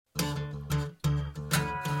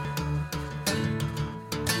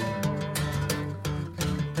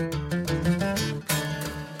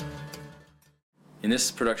In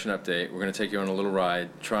this production update, we're going to take you on a little ride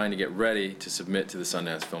trying to get ready to submit to the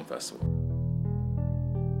Sundance Film Festival.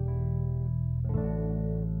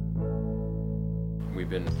 We've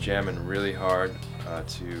been jamming really hard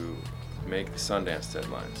to make the Sundance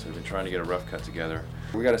deadline, so we've been trying to get a rough cut together.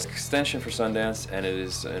 We got an extension for Sundance, and it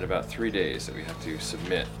is in about 3 days that we have to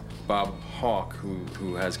submit. Bob Hawk,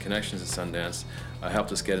 who has connections at Sundance,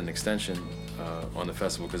 helped us get an extension on the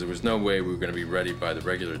festival because there was no way we were going to be ready by the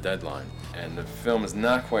regular deadline. And the film is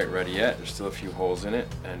not quite ready yet. There's still a few holes in it,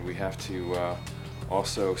 and we have to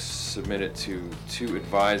also submit it to 2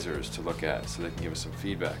 advisors to look at so they can give us some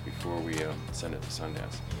feedback before we send it to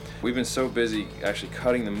Sundance. We've been so busy actually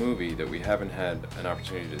cutting the movie that we haven't had an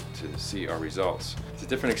opportunity to see our results. It's a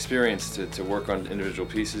different experience to work on individual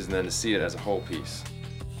pieces and then to see it as a whole piece.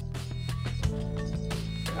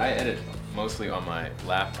 I edit mostly on my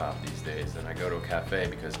laptop these days, and I go to a cafe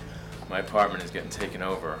because my apartment is getting taken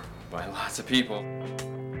over by lots of people.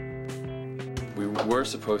 We were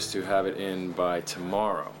supposed to have it in by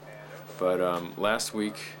tomorrow, but last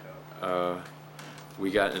week we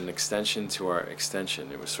got an extension to our extension.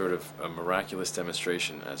 It was sort of a miraculous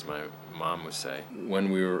demonstration, as my mom would say. When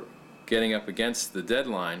we were getting up against the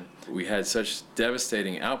deadline, we had such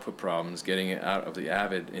devastating output problems getting it out of the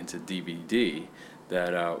Avid into DVD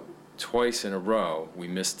that twice in a row we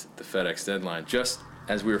missed the FedEx deadline. Just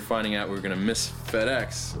as we were finding out we were going to miss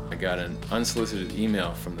FedEx, I got an unsolicited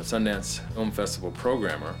email from the Sundance Film Festival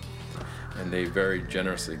programmer, and they very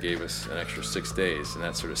generously gave us an extra 6 days, and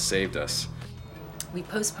that sort of saved us. We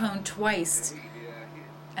postponed twice,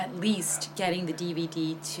 at least, getting the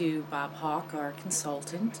DVD to Bob Hawk, our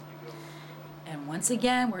consultant. And once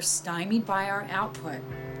again, we're stymied by our output.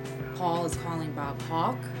 Paul is calling Bob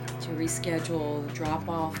Hawk to reschedule the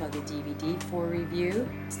drop-off of the DVD for review.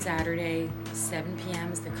 Saturday, 7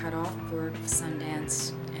 p.m. is the cutoff for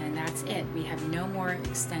Sundance, and that's it. We have no more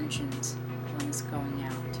extensions on this going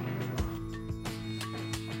out.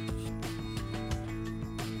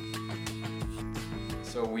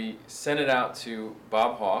 So we sent it out to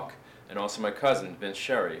Bob Hawk and also my cousin, Vince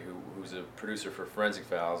Sherry, who's a producer for Forensic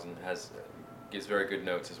Files and gives very good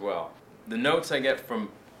notes as well. The notes I get from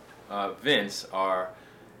Vince are: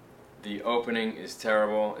 the opening is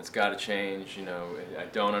terrible, it's got to change, you know, I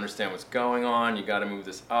don't understand what's going on, you got to move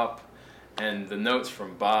this up. And the notes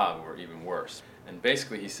from Bob were even worse. And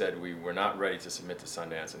basically he said we were not ready to submit to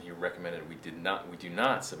Sundance, and he recommended we do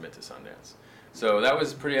not submit to Sundance. So that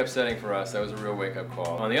was pretty upsetting for us. That was a real wake-up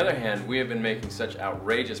call. On the other hand, we have been making such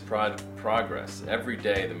outrageous progress. Every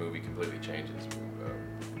day the movie completely changes.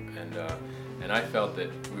 And I felt that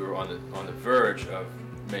we were on the verge of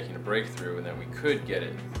making a breakthrough, and that we could get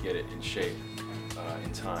it in shape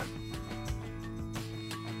in time.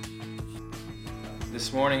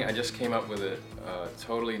 This morning I just came up with a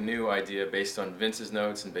totally new idea based on Vince's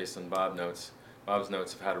notes and based on Bob's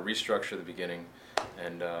notes of how to restructure the beginning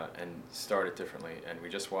and start it differently. And we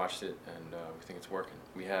just watched it, and we think it's working.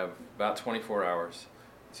 We have about 24 hours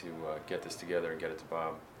to get this together and get it to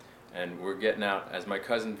Bob. And we're getting out, as my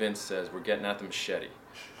cousin Vince says, we're getting out the machete.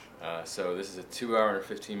 So this is a 2-hour and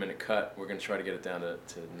 15-minute cut. We're going to try to get it down to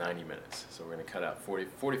 90 minutes. So we're going to cut out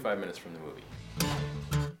 45 minutes from the movie.